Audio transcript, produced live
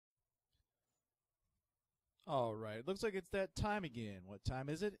All right, looks like it's that time again. What time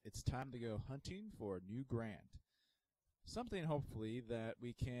is it? It's time to go hunting for a new grant. Something, hopefully, that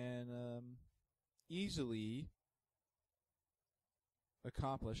we can easily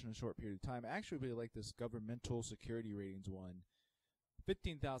accomplish in a short period of time. Actually, we like this governmental security ratings one.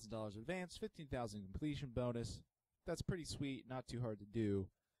 $15,000 advance, 15,000 completion bonus. That's pretty sweet, not too hard to do.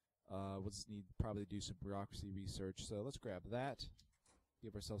 We'll just need to probably do some bureaucracy research. So let's grab that,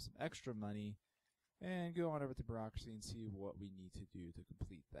 give ourselves some extra money, and go on over to bureaucracy and see what we need to do to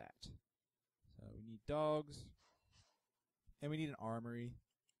complete that. So we need dogs, and we need an armory.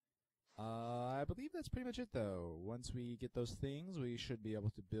 I believe that's pretty much it, though. Once we get those things, we should be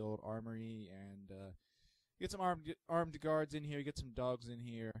able to build armory and get some armed guards in here, get some dogs in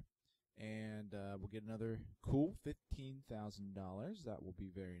here, and we'll get another cool $15,000. That will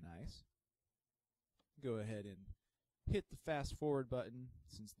be very nice. Go ahead and hit the fast forward button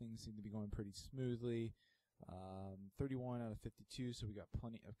since things seem to be going pretty smoothly. 31 out of 52, so we got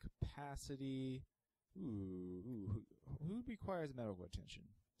plenty of capacity. Who requires medical attention?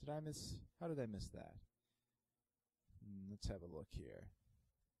 How did I miss that? Let's have a look here.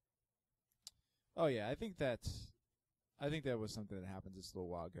 Oh yeah, I think that was something that happened just a little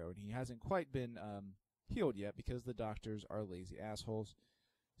while ago, and he hasn't quite been healed yet because the doctors are lazy assholes.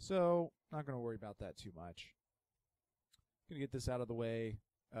 So not gonna worry about that too much. Gonna get this out of the way.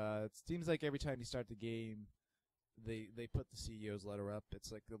 It seems like every time you start the game, they put the CEO's letter up.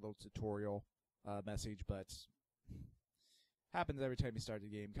 It's like a little tutorial message, but happens every time you start the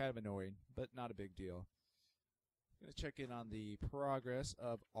game. Kind of annoying, but not a big deal. Gonna check in on the progress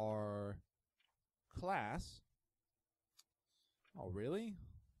of our class. Oh, really?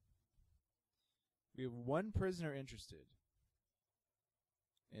 We have one prisoner interested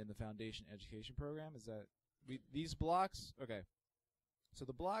in the Foundation Education Program. Is that these blocks? Okay, so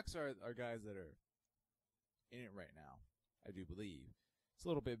the blocks are guys that are in it right now, I do believe. It's a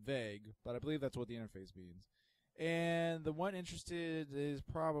little bit vague, but I believe that's what the interface means. And the one interested is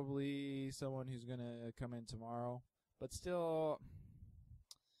probably someone who's going to come in tomorrow. But still,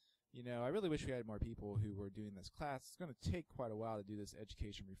 I really wish we had more people who were doing this class. It's going to take quite a while to do this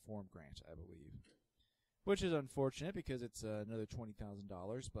education reform grant, I believe. Which is unfortunate because it's another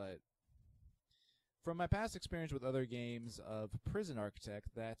 $20,000. But from my past experience with other games of Prison Architect,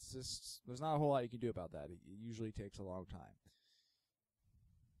 there's not a whole lot you can do about that. It usually takes a long time.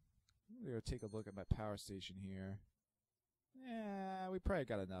 We're going to take a look at my power station here. Yeah, we probably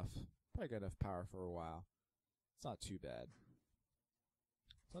got enough. Probably got enough power for a while. It's not too bad.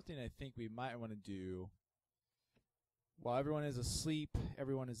 Something I think we might want to do while everyone is asleep,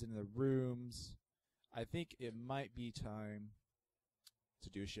 everyone is in their rooms, I think it might be time to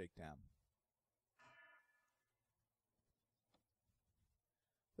do a shakedown.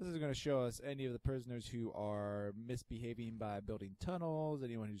 This is going to show us any of the prisoners who are misbehaving by building tunnels,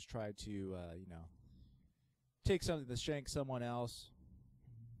 anyone who's tried to, take something to shank someone else.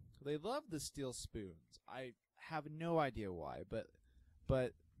 They love the steel spoons. I have no idea why, but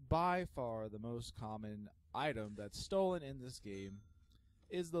by far the most common item that's stolen in this game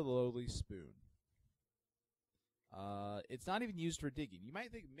is the lowly spoon. It's not even used for digging. You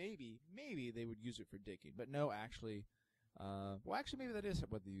might think maybe they would use it for digging, but no, actually. Maybe that is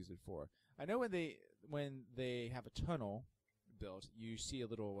what they use it for. I know when they have a tunnel built, you see a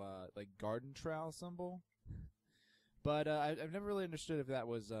little like garden trowel symbol. But I've never really understood if that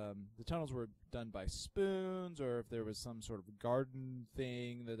was the tunnels were done by spoons or if there was some sort of garden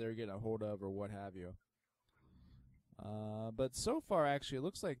thing that they're getting a hold of or what have you. But so far, actually, it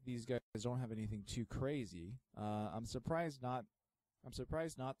looks like these guys don't have anything too crazy. I'm surprised not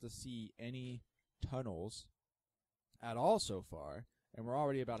to see any tunnels at all so far, and we're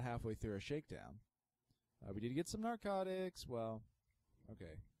already about halfway through our shakedown. We did get some narcotics. Well,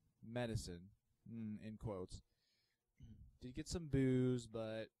 okay, medicine, in quotes. Did get some booze,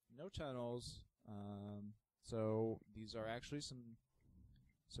 but no tunnels. So these are actually some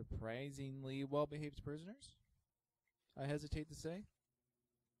surprisingly well-behaved prisoners, I hesitate to say.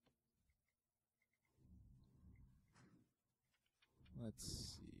 Let's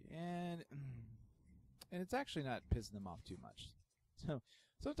see, and it's actually not pissing them off too much. So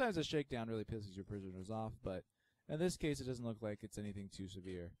sometimes a shakedown really pisses your prisoners off, but in this case, it doesn't look like it's anything too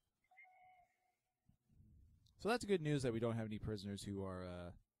severe. So that's good news that we don't have any prisoners who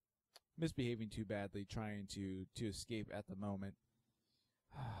are misbehaving too badly, trying to escape at the moment.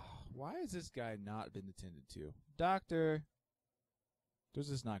 Why has this guy not been attended to? Doctor! They're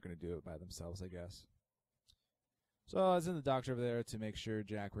just not going to do it by themselves, I guess. So I was in the doctor over there to make sure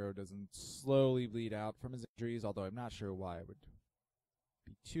Jack Rowe doesn't slowly bleed out from his injuries, although I'm not sure why I would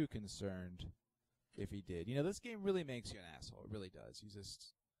be too concerned if he did. You know, this game really makes you an asshole. It really does. You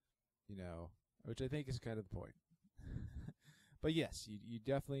just, you know, which I think is kind of the point. But yes, you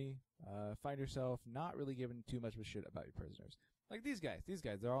definitely find yourself not really giving too much of a shit about your prisoners. Like these guys. These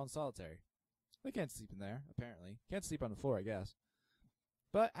guys, they're all in solitary. They can't sleep in there, apparently. Can't sleep on the floor, I guess.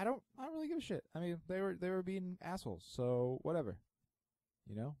 But I don't really give a shit. I mean, they were being assholes, so whatever.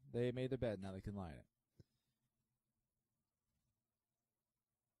 You know, they made their bed, now they can lie in it.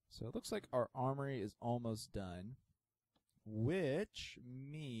 So it looks like our armory is almost done, which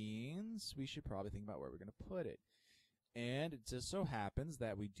means we should probably think about where we're going to put it. And it just so happens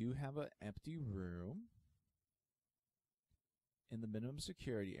that we do have an empty room in the minimum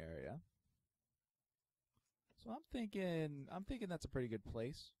security area. So I'm thinking that's a pretty good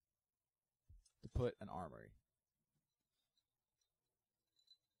place to put an armory.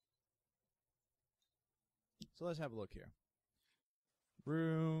 So let's have a look here.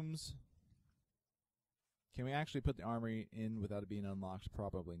 Rooms. Can we actually put the armory in without it being unlocked?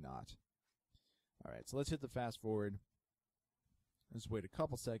 Probably not. Alright, so let's hit the fast forward. Let's wait a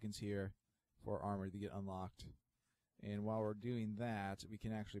couple seconds here for our armory to get unlocked. And while we're doing that, we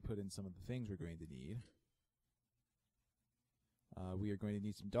can actually put in some of the things we're going to need. We are going to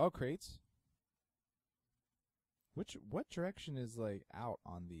need some dog crates. What direction is like out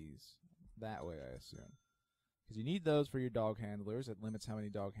on these? That way, I assume. Because you need those for your dog handlers. It limits how many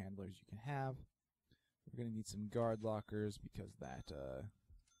dog handlers you can have. We're going to need some guard lockers because that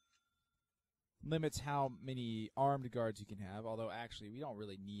limits how many armed guards you can have. Although, actually, we don't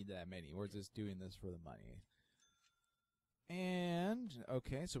really need that many. We're just doing this for the money. And,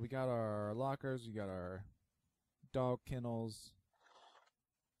 okay, so we got our lockers. We got our dog kennels.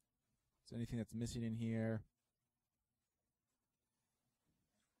 Is there anything that's missing in here?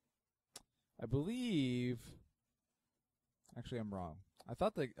 I believe... Actually, I'm wrong. I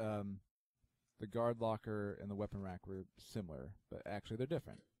thought the guard locker and the weapon rack were similar, but actually they're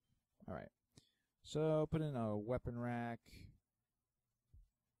different. All right. So put in a weapon rack,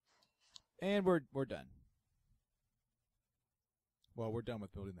 and we're done. Well, we're done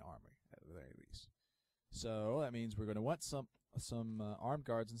with building the armory at the very least. So that means we're going to want some armed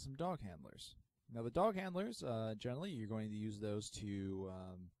guards and some dog handlers. Now the dog handlers, generally, you're going to use those to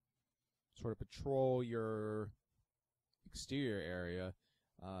sort of patrol your exterior area,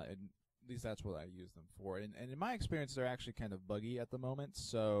 and at least that's what I use them for. And in my experience, they're actually kind of buggy at the moment,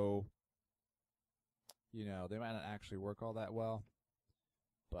 so you know they might not actually work all that well.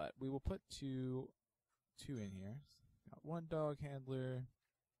 But we will put two in here. Got one dog handler,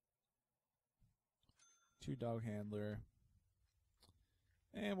 two dog handler,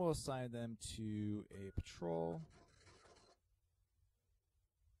 and we'll assign them to a patrol.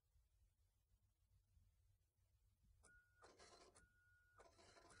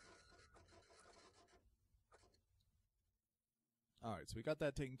 Alright, so we got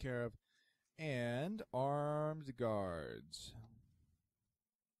that taken care of. And armed guards.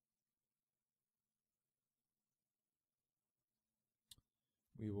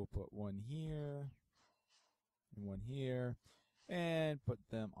 We will put one here and one here and put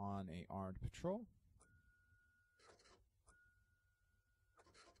them on a armed patrol.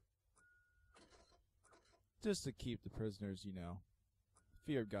 Just to keep the prisoners, you know,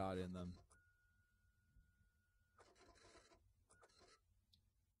 fear of God in them.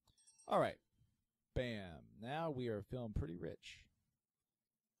 Alright. Bam. Now we are feeling pretty rich.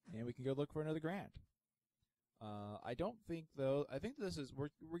 And we can go look for another grant. I don't think, though, I think this is, we're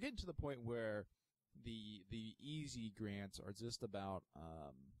getting to the point where the easy grants are just about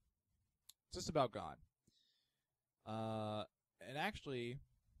gone. And actually,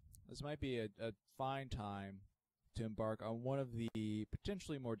 this might be a fine time to embark on one of the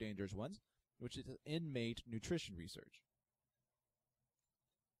potentially more dangerous ones, which is inmate nutrition research.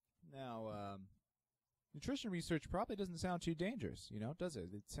 Now, nutrition research probably doesn't sound too dangerous, you know, does it?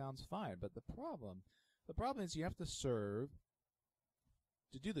 It sounds fine, but the problem is you have to serve,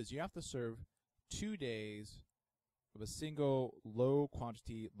 to do this, you have to serve 2 days of a single low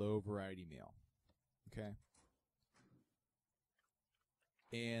quantity, low variety meal. Okay?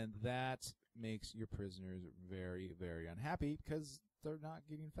 And that makes your prisoners very, very unhappy because they're not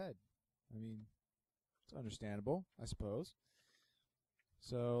getting fed. I mean, it's understandable, I suppose.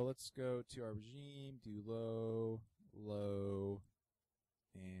 So let's go to our regime, do low, low,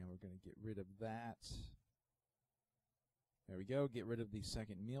 and we're going to get rid of that. There we go, get rid of the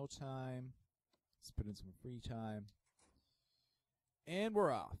second meal time. Let's put in some free time. And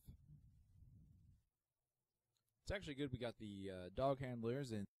we're off. It's actually good we got the dog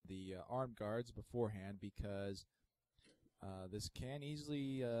handlers and the armed guards beforehand because this can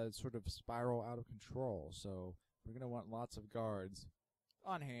easily sort of spiral out of control. So we're going to want lots of guards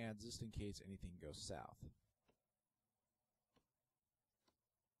on hand just in case anything goes south.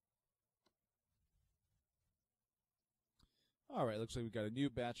 All right, looks like we got a new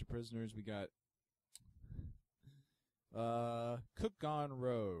batch of prisoners. We got Cook gone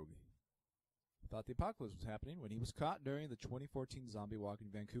rogue. Thought the apocalypse was happening when he was caught during the 2014 zombie walk in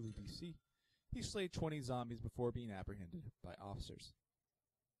Vancouver, BC. He slayed 20 zombies before being apprehended by officers.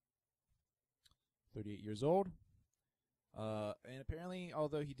 38 years old. And apparently,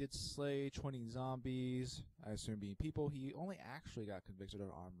 although he did slay 20 zombies, I assume being people, he only actually got convicted of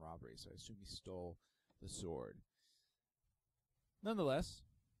armed robbery, so I assume he stole the sword. Nonetheless,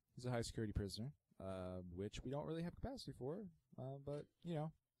 he's a high security prisoner, which we don't really have capacity for, but, you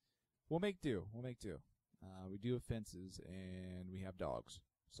know, we'll make do. We'll make do. We do have fences, and we have dogs,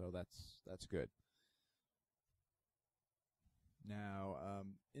 so that's good. Now,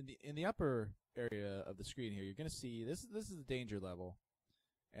 in the upper area of the screen here, you're going to see this is the danger level,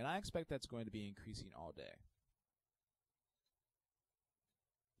 and I expect that's going to be increasing all day.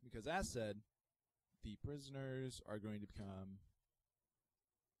 Because as said, the prisoners are going to become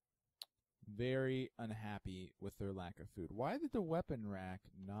very unhappy with their lack of food. Why did the weapon rack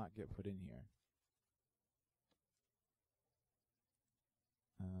not get put in here?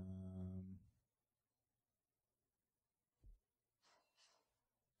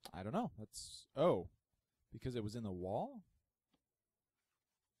 I don't know. Because it was in the wall?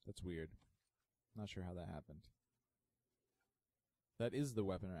 That's weird. Not sure how that happened. That is the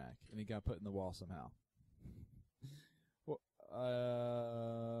weapon rack, and it got put in the wall somehow. Well,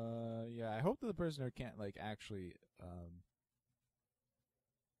 yeah, I hope that the prisoner can't, like, actually,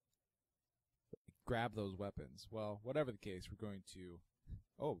 grab those weapons. Well, whatever the case, we're going to...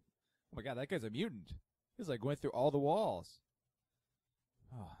 Oh my god, that guy's a mutant. He's, like, going through all the walls.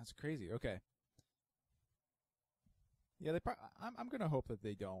 Oh, that's crazy. Okay. Yeah, I'm gonna hope that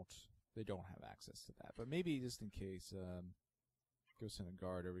they don't have access to that. But maybe just in case, go send a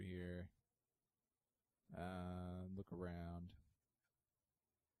guard over here. Look around.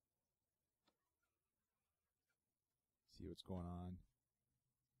 See what's going on.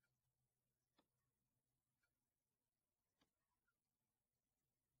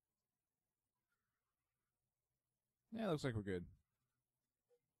 Yeah, looks like we're good.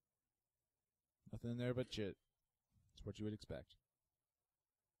 Nothing in there but shit. It's what you would expect.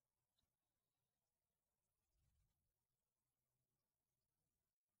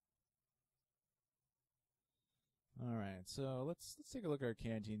 Alright, so let's take a look at our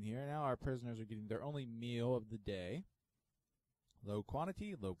canteen here. Now our prisoners are getting their only meal of the day. Low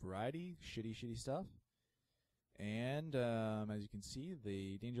quantity, low variety, shitty stuff. And as you can see,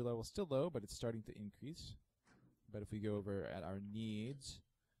 the danger level is still low, but it's starting to increase. But if we go over at our needs,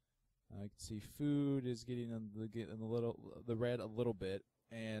 you can see food is getting in the red a little bit,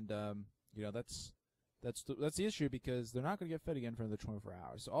 and you know that's the issue, because they're not going to get fed again for another 24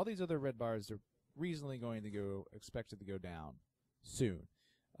 hours. So all these other red bars are reasonably going to expected to go down soon,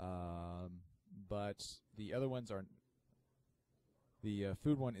 but the other ones aren't. The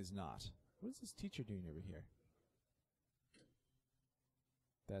food one is not. What is this teacher doing over here?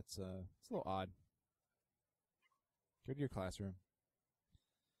 That's it's a little odd. Go to your classroom.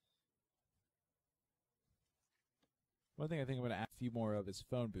 One thing I think I'm going to add a few more of is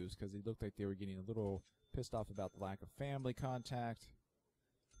phone booths, because they looked like they were getting a little pissed off about the lack of family contact.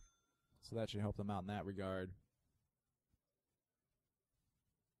 So that should help them out in that regard.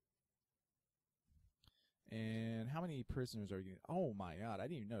 And how many prisoners are you getting? Oh my god, I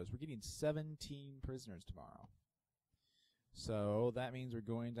didn't even notice. We're getting 17 prisoners tomorrow. So that means we're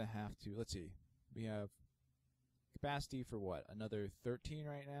going to have to, let's see, we have capacity for what? Another 13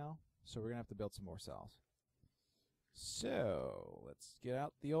 right now? So we're going to have to build some more cells. So let's get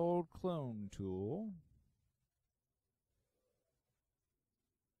out the old clone tool.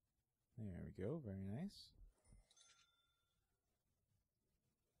 There we go, very nice.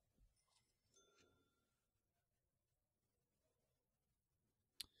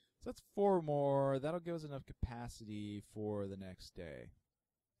 So that's 4 more. That'll give us enough capacity for the next day.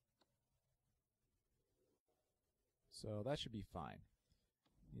 So that should be fine.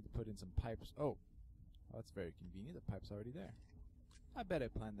 Need to put in some pipes. Oh, that's very convenient. The pipe's already there. I bet I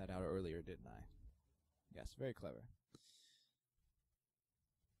planned that out earlier, didn't I? Yes, very clever.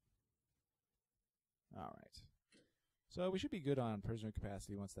 Alright. So we should be good on prisoner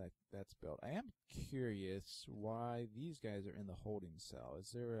capacity once that's built. I am curious why these guys are in the holding cell.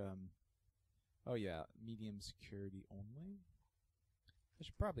 Is there, oh yeah, medium security only? I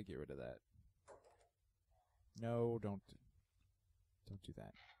should probably get rid of that. No, don't Don't do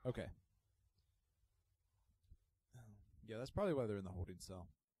that. Okay. Yeah, that's probably why they're in the holding cell.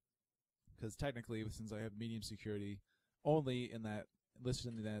 Because technically, since I have medium security only in that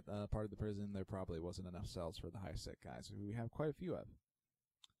listed in that part of the prison, there probably wasn't enough cells for the high sec guys, who we have quite a few of.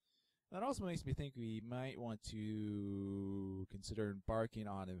 That also makes me think we might want to consider embarking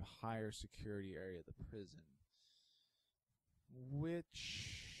on a higher security area of the prison.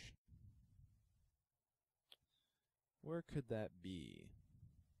 Where could that be?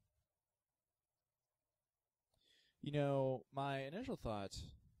 You know, my initial thought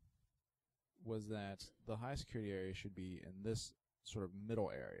was that the high security area should be in this sort of middle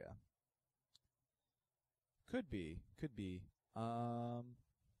area. Could be.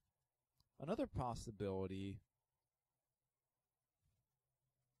 Another possibility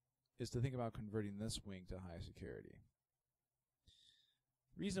is to think about converting this wing to high security.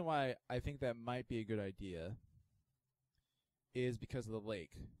 Reason why I think that might be a good idea is because of the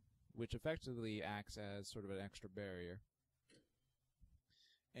lake, which effectively acts as sort of an extra barrier.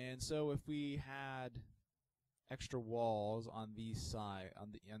 And so if we had extra walls on this side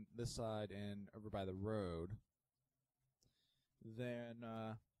and over by the road, then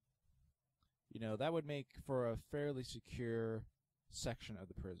that would make for a fairly secure section of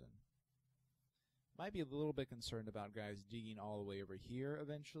the prison. Might be a little bit concerned about guys digging all the way over here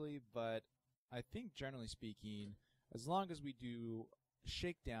eventually, but I think generally speaking, as long as we do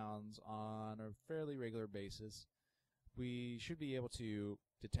shakedowns on a fairly regular basis, we should be able to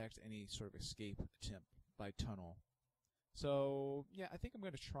detect any sort of escape attempt by tunnel. So yeah, I think I'm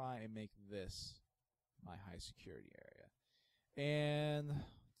going to try and make this my high security area. And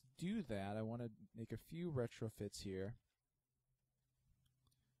to do that, I want to make a few retrofits here.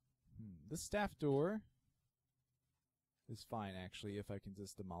 This staff door is fine, actually, if I can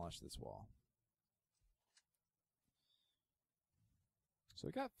just demolish this wall. So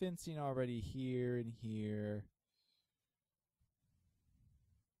I got fencing already here and here.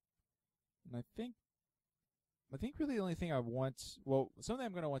 And I think really the only thing I want, something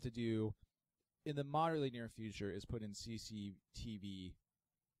I'm going to want to do in the moderately near future is put in CCTV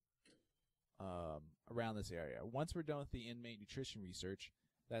around this area. Once we're done with the inmate nutrition research,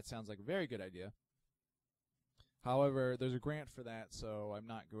 that sounds like a very good idea. However, there's a grant for that, so I'm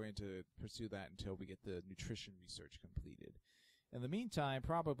not going to pursue that until we get the nutrition research completed. In the meantime,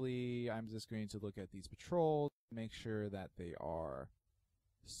 probably I'm just going to look at these patrols, make sure that they are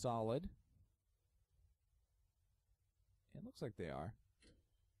solid. It looks like they are.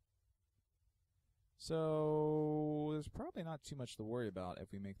 So there's probably not too much to worry about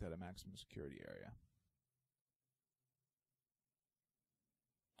if we make that a maximum security area.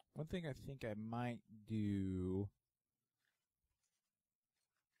 One thing I think I might do...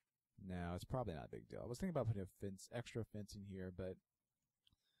 No, it's probably not a big deal. I was thinking about putting a extra fence in here, but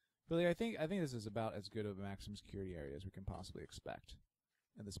really, I think this is about as good of a maximum security area as we can possibly expect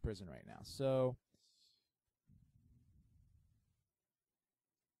in this prison right now. So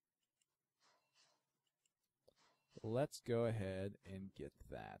let's go ahead and get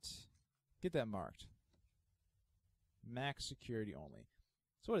that marked. Max security only.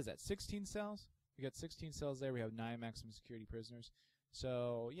 So what is that, 16 cells? We got 16 cells there. We have 9 maximum security prisoners.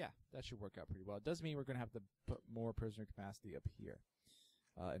 So yeah, that should work out pretty well. It does mean we're going to have to put more prisoner capacity up here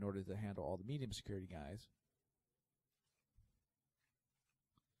in order to handle all the medium security guys.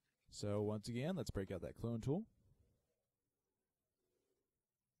 So once again, let's break out that clone tool.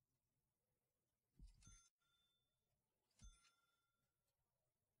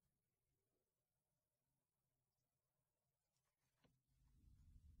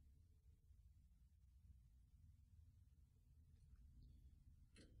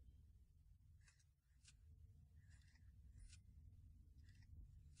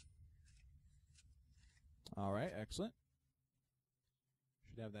 All right, excellent.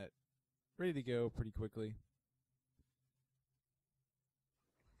 Should have that ready to go pretty quickly.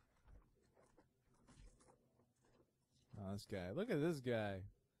 Oh, this guy. Look at this guy.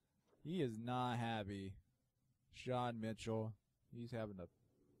 He is not happy. Sean Mitchell. He's having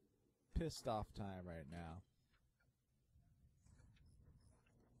a pissed off time right now.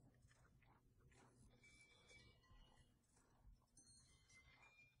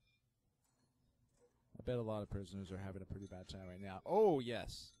 I bet a lot of prisoners are having a pretty bad time right now. Oh,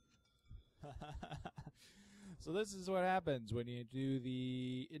 yes. So this is what happens when you do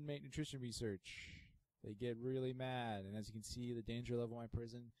the inmate nutrition research. They get really mad, and as you can see, the danger level in my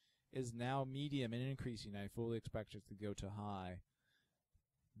prison is now medium and increasing. I fully expect it to go to high.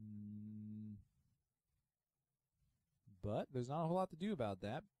 But there's not a whole lot to do about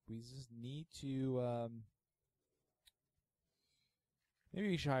that. We just need to Maybe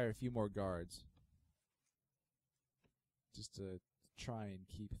we should hire a few more guards. Just to try and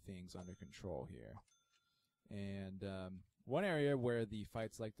keep things under control here. And one area where the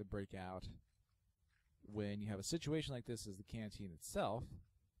fights like to break out when you have a situation like this is the canteen itself.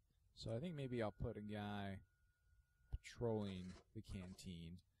 So I think maybe I'll put a guy patrolling the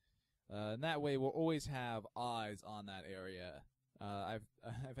canteen. And that way we'll always have eyes on that area. I've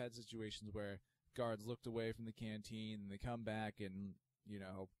had situations where guards looked away from the canteen and they come back and, you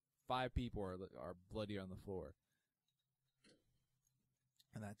know, 5 people are bloody on the floor.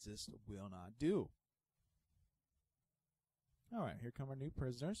 And that just will not do. Alright, here come our new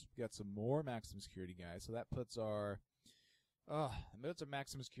prisoners. We got some more maximum security guys. So that puts our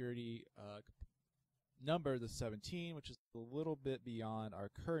maximum security number to 17, which is a little bit beyond our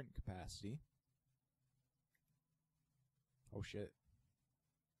current capacity. Oh shit.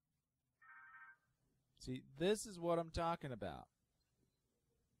 See, this is what I'm talking about.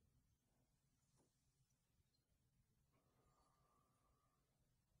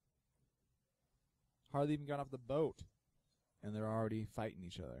 Hardly even got off the boat, and they're already fighting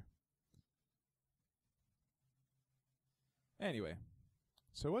each other. Anyway,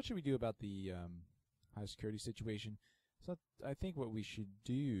 so what should we do about the high security situation? So I think what we should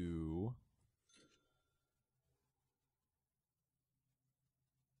do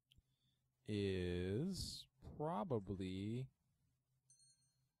is probably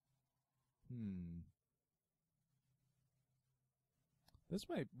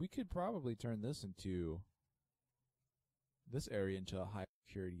we could probably turn this area into a high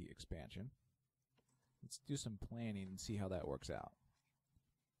security expansion. Let's do some planning and see how that works out.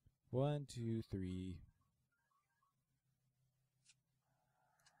 1, 2, 3.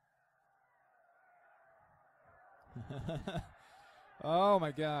 Oh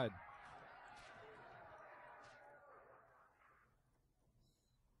my god.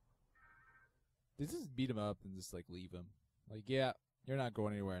 Just beat him up and just like leave him. Like, yeah, you're not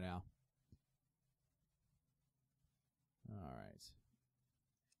going anywhere now. Alright.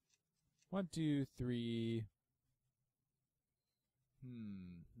 1, 2, 3.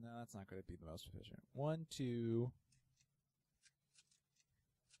 No, that's not going to be the most efficient. 1, 2.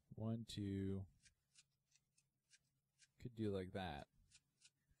 1, 2. Could do like that.